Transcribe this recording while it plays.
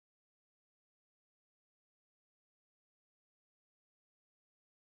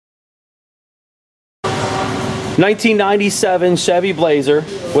1997 Chevy Blazer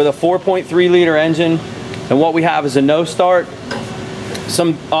with a 4.3 liter engine, and what we have is a no start.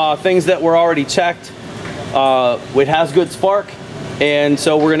 Some things that were already checked. It has good spark, and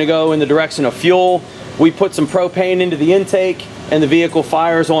so we're going to go in the direction of fuel. We put some propane into the intake, and the vehicle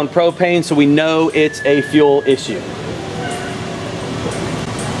fires on propane, so we know it's a fuel issue.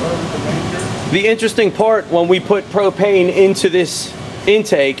 The interesting part when we put propane into this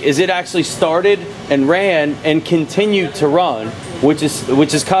intake is it actually started and ran and continued to run, which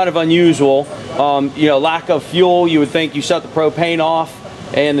is kind of unusual. You know, lack of fuel, you would think you shut the propane off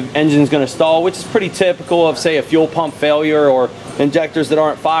and the engine's going to stall, which is pretty typical of, say, a fuel pump failure or injectors that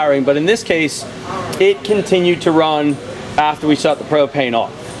aren't firing. But in this case, it continued to run after we shut the propane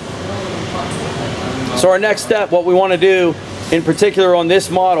off. So our next step, what we want to do in particular on this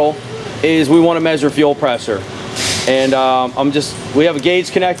model, is we want to measure fuel pressure. And we have a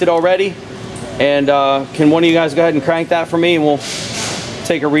gauge connected already, and can one of you guys go ahead and crank that for me, and we'll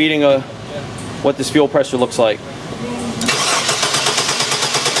take a reading of what this fuel pressure looks like.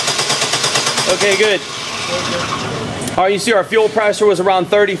 Okay, good. All right, you see our fuel pressure was around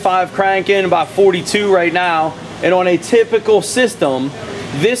 35 cranking, about 42 right now, and on a typical system,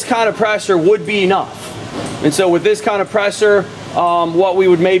 this kind of pressure would be enough. And so with this kind of pressure, what we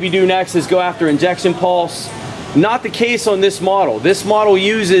would maybe do next is go after injection pulse. Not the case on this model. This model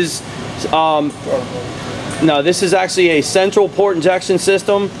uses, no, this is actually a central port injection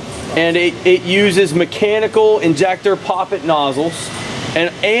system, and it uses mechanical injector poppet nozzles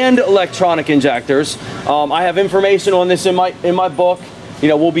and electronic injectors. I have information on this in my book. You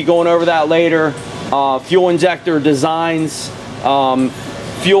know, we'll be going over that later. Fuel injector designs,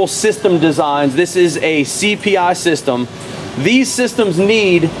 fuel system designs. This is a CPI system. These systems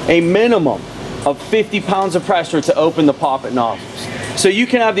need a minimum of 50 pounds of pressure to open the poppet nozzles. So you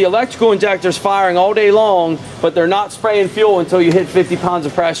can have the electrical injectors firing all day long, but they're not spraying fuel until you hit 50 pounds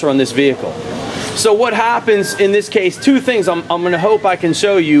of pressure on this vehicle. So what happens in this case, two things I'm going to hope I can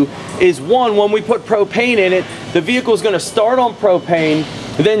show you is, one, when we put propane in it, the vehicle is going to start on propane,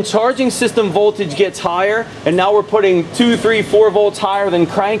 then charging system voltage gets higher, and now we're putting 2, 3, 4 volts higher than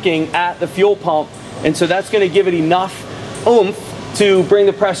cranking at the fuel pump, and so that's going to give it enough oomph to bring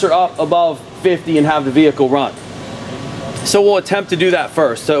the pressure up above 50 and have the vehicle run. So we'll attempt to do that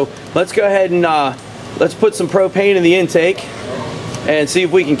first. So let's go ahead and let's put some propane in the intake and see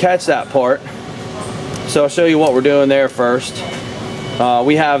if we can catch that part. So I'll show you what we're doing there first.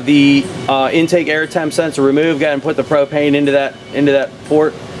 We have the intake air temp sensor removed. Go ahead and put the propane into that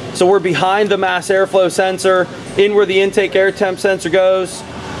port. So we're behind the mass airflow sensor, in where the intake air temp sensor goes.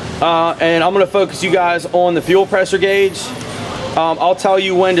 And I'm going to focus you guys on the fuel pressure gauge. I'll tell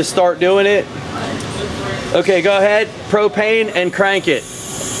you when to start doing it. Okay, go ahead, propane, and crank it.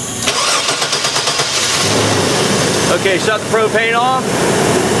 Okay, shut the propane off.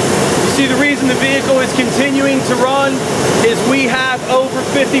 You see, the reason the vehicle is continuing to run is we have over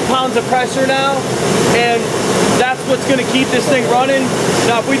 50 pounds of pressure now, and that's what's going to keep this thing running.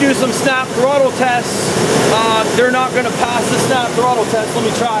 Now, if we do some snap throttle tests, they're not going to pass the snap throttle test. Let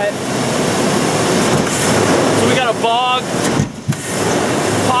me try it. So we got a bog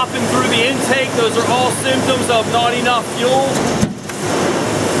popping through the intake. Those are all symptoms of not enough fuel.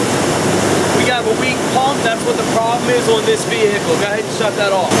 We got a weak pump. That's what the problem is on this vehicle. Go ahead and shut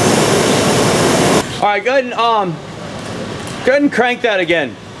that off. All right, go ahead and crank that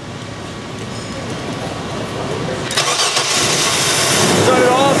again. Shut it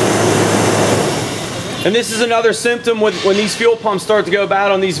off. And this is another symptom when these fuel pumps start to go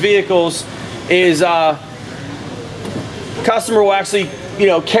bad on these vehicles, is customer will actually, you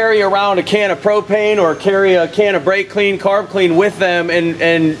know, carry around a can of propane or carry a can of brake clean, carb clean with them,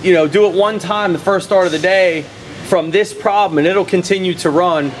 and you know, do it one time the first start of the day from this problem, and it'll continue to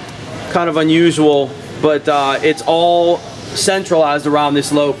run. Kind of unusual, but it's all centralized around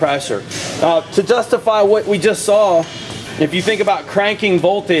this low pressure. To justify what we just saw, if you think about cranking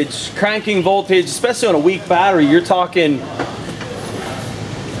voltage, especially on a weak battery, you're talking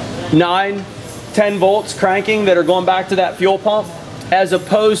 9, 10 volts cranking that are going back to that fuel pump, as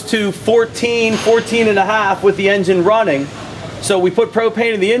opposed to 14 and a half with the engine running. So we put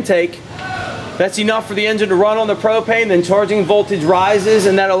propane in the intake. That's enough for the engine to run on the propane, then charging voltage rises,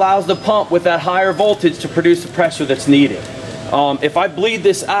 and that allows the pump with that higher voltage to produce the pressure that's needed. If I bleed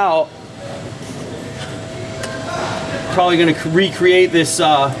this out, probably going to recreate this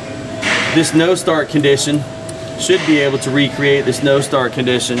this no start condition. Should be able to recreate this no start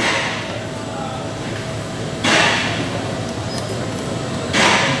condition.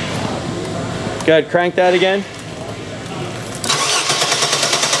 Go ahead, crank that again.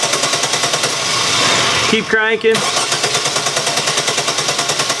 Keep cranking.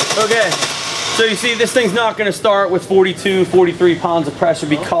 Okay, so you see this thing's not gonna start with 42, 43 pounds of pressure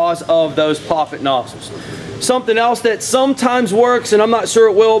because of those poppet nozzles. Something else that sometimes works, and I'm not sure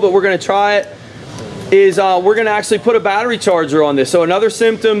it will, but we're gonna try it, is we're gonna actually put a battery charger on this. So another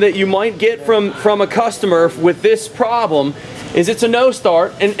symptom that you might get from a customer with this problem is it's a no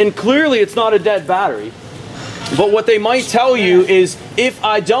start, and clearly it's not a dead battery. But what they might tell you is if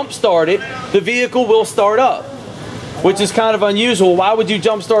I jump start it, the vehicle will start up, which is kind of unusual. Why would you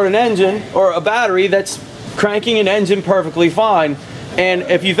jump start an engine or a battery that's cranking an engine perfectly fine? And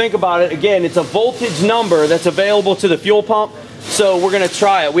if you think about it, again, it's a voltage number that's available to the fuel pump. So we're gonna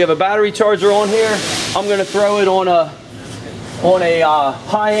try it. We have a battery charger on here. I'm gonna throw it on a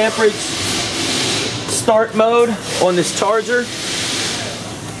high amperage start mode on this charger.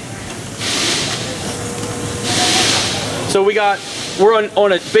 So we're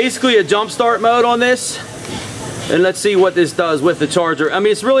on basically a jump start mode on this. And let's see what this does with the charger. I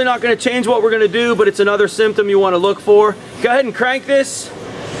mean, it's really not gonna change what we're gonna do, but it's another symptom you wanna look for. Go ahead and crank this.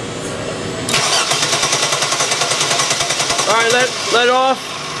 All right, let it off.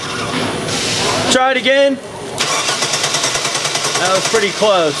 Try it again. That was pretty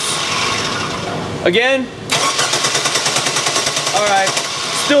close. Again. All right,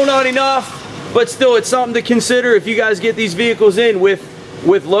 still not enough, but still it's something to consider if you guys get these vehicles in with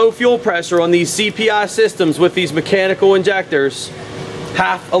low fuel pressure on these CPI systems with these mechanical injectors,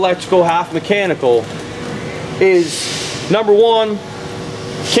 half electrical, half mechanical, is number one,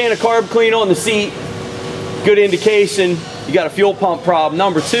 can of carb clean on the seat, good indication you got a fuel pump problem.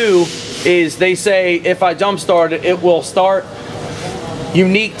 Number two is they say if I jump start it, it will start.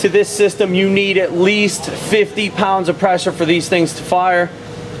 Unique to this system, you need at least 50 pounds of pressure for these things to fire.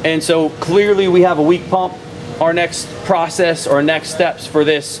 And so clearly we have a weak pump. Our next process or next steps for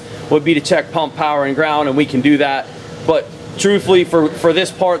this would be to check pump power and ground, and we can do that. But truthfully, for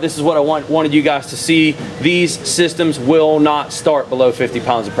this part, this is what I wanted you guys to see. These systems will not start below 50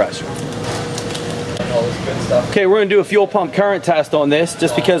 pounds of pressure. Okay, we're gonna do a fuel pump current test on this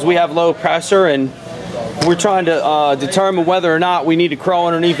just because we have low pressure and we're trying to determine whether or not we need to crawl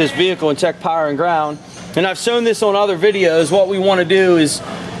underneath this vehicle and check power and ground. And I've shown this on other videos. What we wanna do is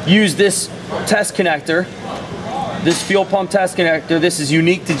use this test connector, this fuel pump test connector. This is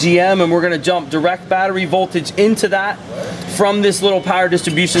unique to GM, and we're gonna jump direct battery voltage into that from this little power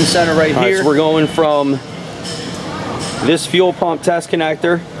distribution center right here. So we're going from this fuel pump test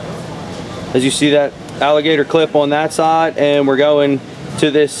connector, as you see that alligator clip on that side, and we're going to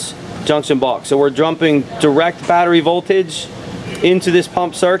this junction box. So we're jumping direct battery voltage into this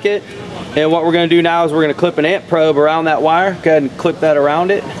pump circuit. And what we're gonna do now is we're gonna clip an amp probe around that wire. Go ahead and clip that around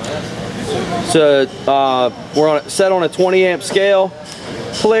it. So we're set on a 20 amp scale.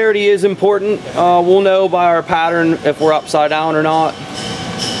 Polarity is important. We'll know by our pattern if we're upside down or not.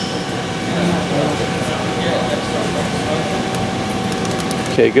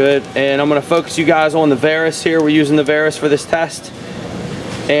 Okay, good. And I'm gonna focus you guys on the Varus here. We're using the Varus for this test.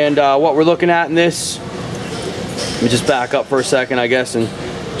 And what we're looking at in this, let me just back up for a second, I guess, and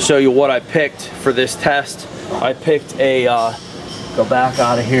show you what I picked for this test. I picked a, go back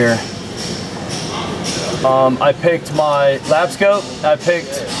out of here. I picked my lab scope. I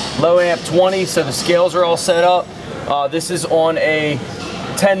picked low amp 20, so the scales are all set up. This is on a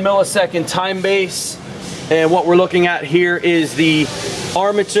 10 millisecond time base. And what we're looking at here is the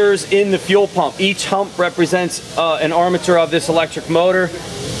armatures in the fuel pump. Each hump represents an armature of this electric motor.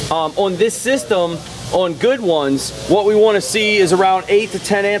 On this system, on good ones, what we want to see is around 8 to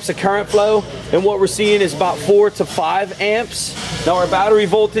 10 amps of current flow, and what we're seeing is about 4 to 5 amps. Now our battery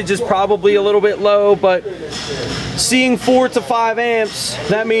voltage is probably a little bit low, but seeing 4 to 5 amps,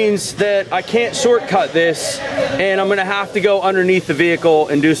 that means that I can't shortcut this, and I'm going to have to go underneath the vehicle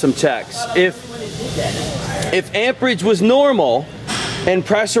and do some checks. If amperage was normal and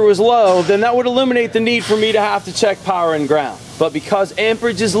pressure was low, then that would eliminate the need for me to have to check power and ground. But because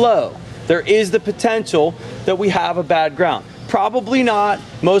amperage is low, there is the potential that we have a bad ground. Probably not,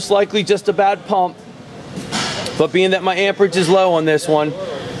 most likely just a bad pump. But being that my amperage is low on this one,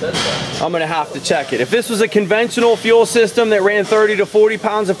 I'm gonna have to check it. If this was a conventional fuel system that ran 30 to 40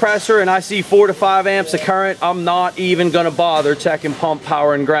 pounds of pressure and I see 4 to 5 amps of current, I'm not even gonna bother checking pump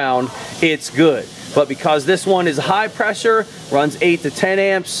power and ground. It's good. But because this one is high pressure, runs 8 to 10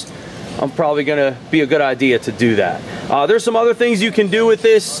 amps, I'm probably gonna be a good idea to do that. There's some other things you can do with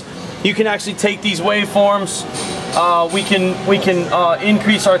this. You can actually take these waveforms we can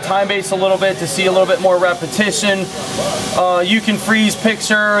increase our time base a little bit to see a little bit more repetition. You can freeze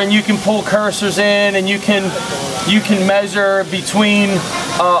picture, and you can pull cursors in, and you can measure between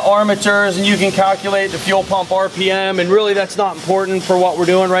armatures, and you can calculate the fuel pump RPM, and really that's not important for what we're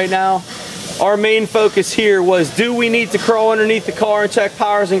doing right now. Our main focus here was, do we need to crawl underneath the car and check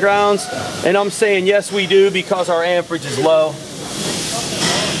powers and grounds? And I'm saying yes we do, because our amperage is low.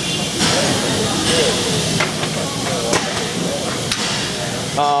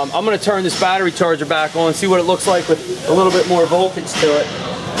 I'm going to turn this battery charger back on and see what it looks like with a little bit more voltage to it.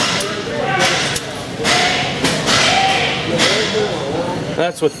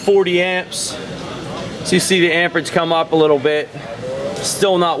 That's with 40 amps. So you see the amperage come up a little bit.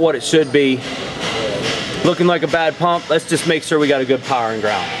 Still not what it should be. Looking like a bad pump. Let's just make sure we got a good power and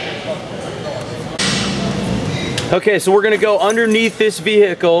ground. Okay, so we're going to go underneath this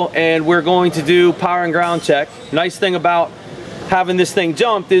vehicle and we're going to do power and ground check. Nice thing about having this thing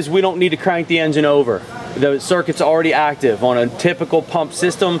jumped is we don't need to crank the engine over. The circuit's already active. On a typical pump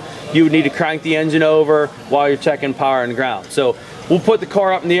system, you would need to crank the engine over while you're checking power and ground. So we'll put the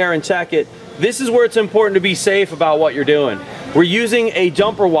car up in the air and check it. This is where it's important to be safe about what you're doing. We're using a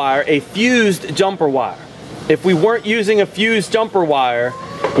jumper wire, a fused jumper wire. If we weren't using a fused jumper wire,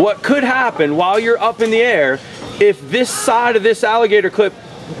 what could happen while you're up in the air, if this side of this alligator clip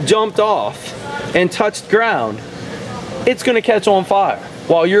jumped off and touched ground, it's going to catch on fire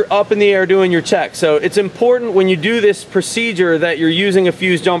while you're up in the air doing your check. So it's important when you do this procedure that you're using a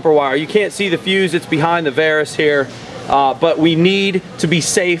fused jumper wire. You can't see the fuse, it's behind the Varus here, but we need to be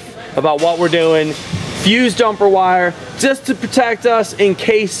safe about what we're doing. Fused jumper wire just to protect us in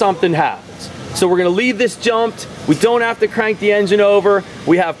case something happens. So we're going to leave this jumped. We don't have to crank the engine over.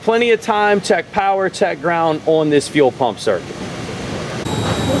 We have plenty of time. Check power, check ground on this fuel pump circuit.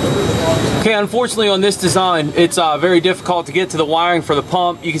 Okay, unfortunately on this design, it's very difficult to get to the wiring for the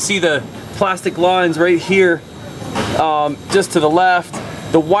pump. You can see the plastic lines right here, just to the left.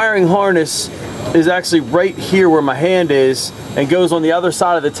 The wiring harness is actually right here where my hand is and goes on the other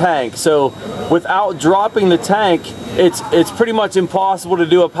side of the tank. So without dropping the tank, it's pretty much impossible to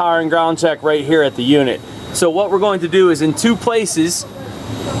do a power and ground check right here at the unit. So what we're going to do is in two places.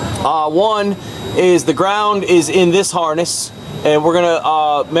 One is the ground is in this harness, and we're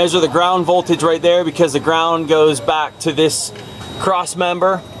gonna measure the ground voltage right there, because the ground goes back to this cross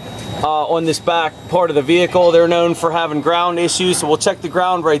member on this back part of the vehicle. They're known for having ground issues, so we'll check the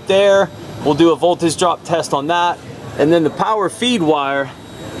ground right there. We'll do a voltage drop test on that. And then the power feed wire,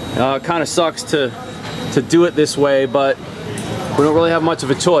 kind of sucks to do it this way, but we don't really have much of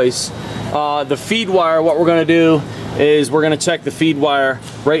a choice. The feed wire, what we're gonna do is we're gonna check the feed wire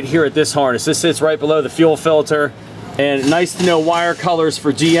right here at this harness. This sits right below the fuel filter. And nice to know wire colors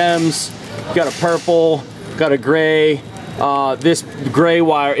for GMs. Got a purple, got a gray. This gray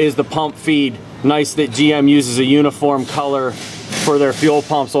wire is the pump feed. Nice that GM uses a uniform color for their fuel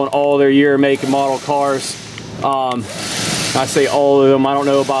pumps on all their year, make, and model cars. I say all of them. I don't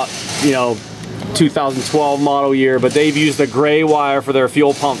know about, 2012 model year, but they've used a gray wire for their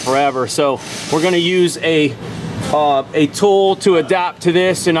fuel pump forever. So we're going to use a tool to adapt to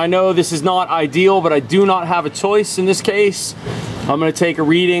this, and I know this is not ideal, but I do not have a choice in this case. I'm going to take a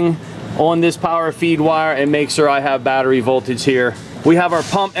reading on this power feed wire and make sure I have battery voltage here. We have our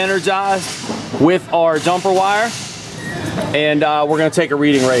pump energized with our jumper wire, and we're going to take a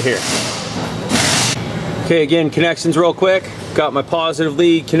reading right here. Okay, again, connections real quick. Got my positive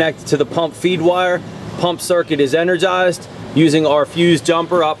lead connected to the pump feed wire. Pump circuit is energized using our fused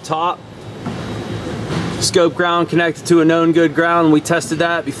jumper up top. Scope ground connected to a known good ground. We tested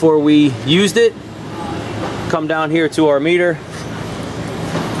that before we used it. Come down here to our meter.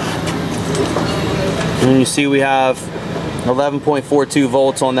 And you see we have 11.42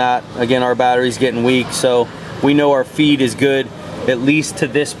 volts on that. Again, our battery's getting weak, so we know our feed is good, at least to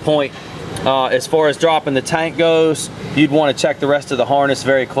this point. As far as dropping the tank goes, you'd want to check the rest of the harness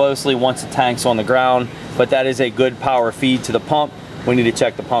very closely once the tank's on the ground, but that is a good power feed to the pump. We need to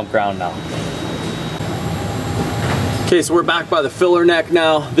check the pump ground now. Okay, so we're back by the filler neck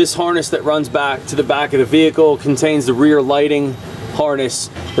now. This harness that runs back to the back of the vehicle contains the rear lighting harness.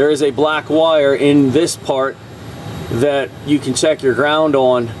 There is a black wire in this part that you can check your ground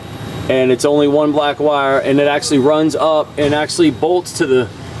on, and it's only one black wire, and it actually runs up and actually bolts to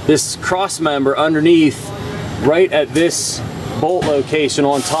this cross member underneath, right at this bolt location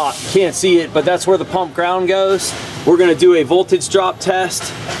on top. Can't see it, but that's where the pump ground goes. We're going to do a voltage drop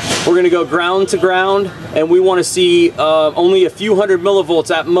test. We're going to go ground to ground, and we want to see only a few hundred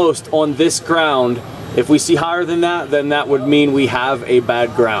millivolts at most on this ground. If we see higher than that, then that would mean we have a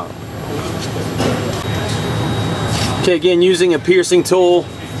bad ground. Okay, again, using a piercing tool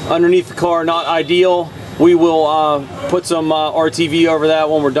underneath the car, not ideal. We will put some RTV over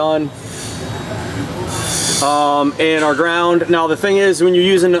that when we're done. And our ground. Now the thing is, when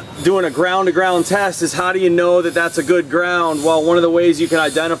you're doing a ground-to-ground test, is how do you know that that's a good ground? Well, one of the ways you can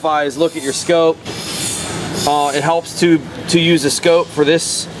identify is look at your scope. It helps to use a scope for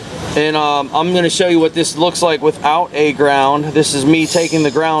this. And I'm going to show you what this looks like without a ground. This is me taking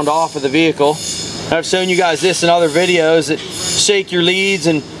the ground off of the vehicle. I've shown you guys this in other videos that shake your leads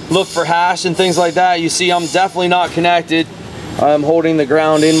and look for hash and things like that. You see, I'm definitely not connected. I'm holding the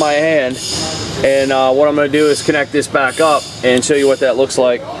ground in my hand. And what I'm going to do is connect this back up and show you what that looks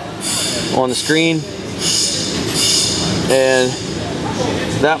like on the screen. And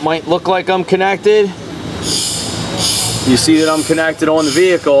that might look like I'm connected. You see that I'm connected on the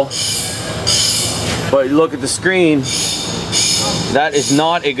vehicle, but you look at the screen, that is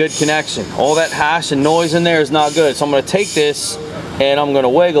not a good connection. All that hash and noise in there is not good. So I'm going to take this and I'm going to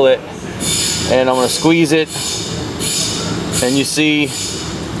wiggle it and I'm going to squeeze it, and you see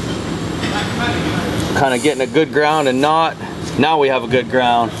kind of getting a good ground and not. Now we have a good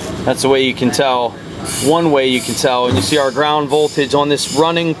ground. That's the way you can tell. One way you can tell. And you see our ground voltage on this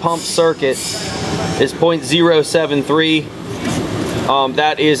running pump circuit is 0.073.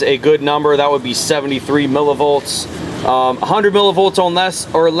 That is a good number. That would be 73 millivolts. 100 millivolts on less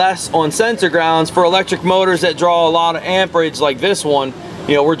on sensor grounds. For electric motors that draw a lot of amperage like this one,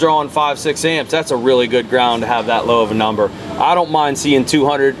 you know, we're drawing 5-6 amps. That's a really good ground to have that low of a number. I don't mind seeing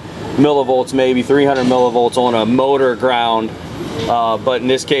 200 millivolts, maybe 300 millivolts on a motor ground, but in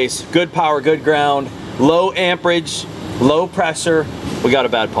this case, good power, good ground, low amperage, low pressure. We got a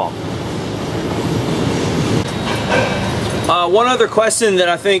bad pump. One other question that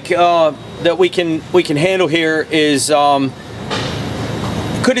I think that we can handle here is, could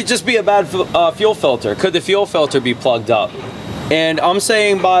it just be a bad fuel filter? Could the fuel filter be plugged up? And I'm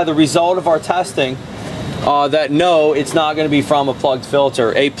saying by the result of our testing that no, it's not going to be from a plugged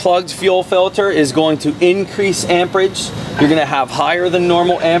filter. A plugged fuel filter is going to increase amperage. You're going to have higher than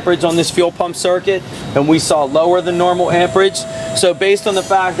normal amperage on this fuel pump circuit, and we saw lower than normal amperage. So based on the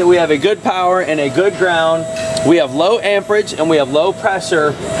fact that we have a good power and a good ground, we have low amperage and we have low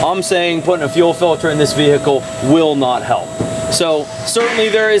pressure, I'm saying putting a fuel filter in this vehicle will not help. So certainly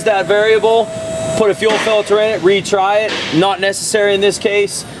there is that variable. Put a fuel filter in it, retry it. Not necessary in this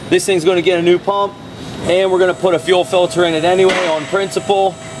case. This thing's going to get a new pump, and we're going to put a fuel filter in it anyway on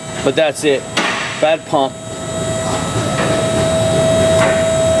principle, but that's it. Bad pump.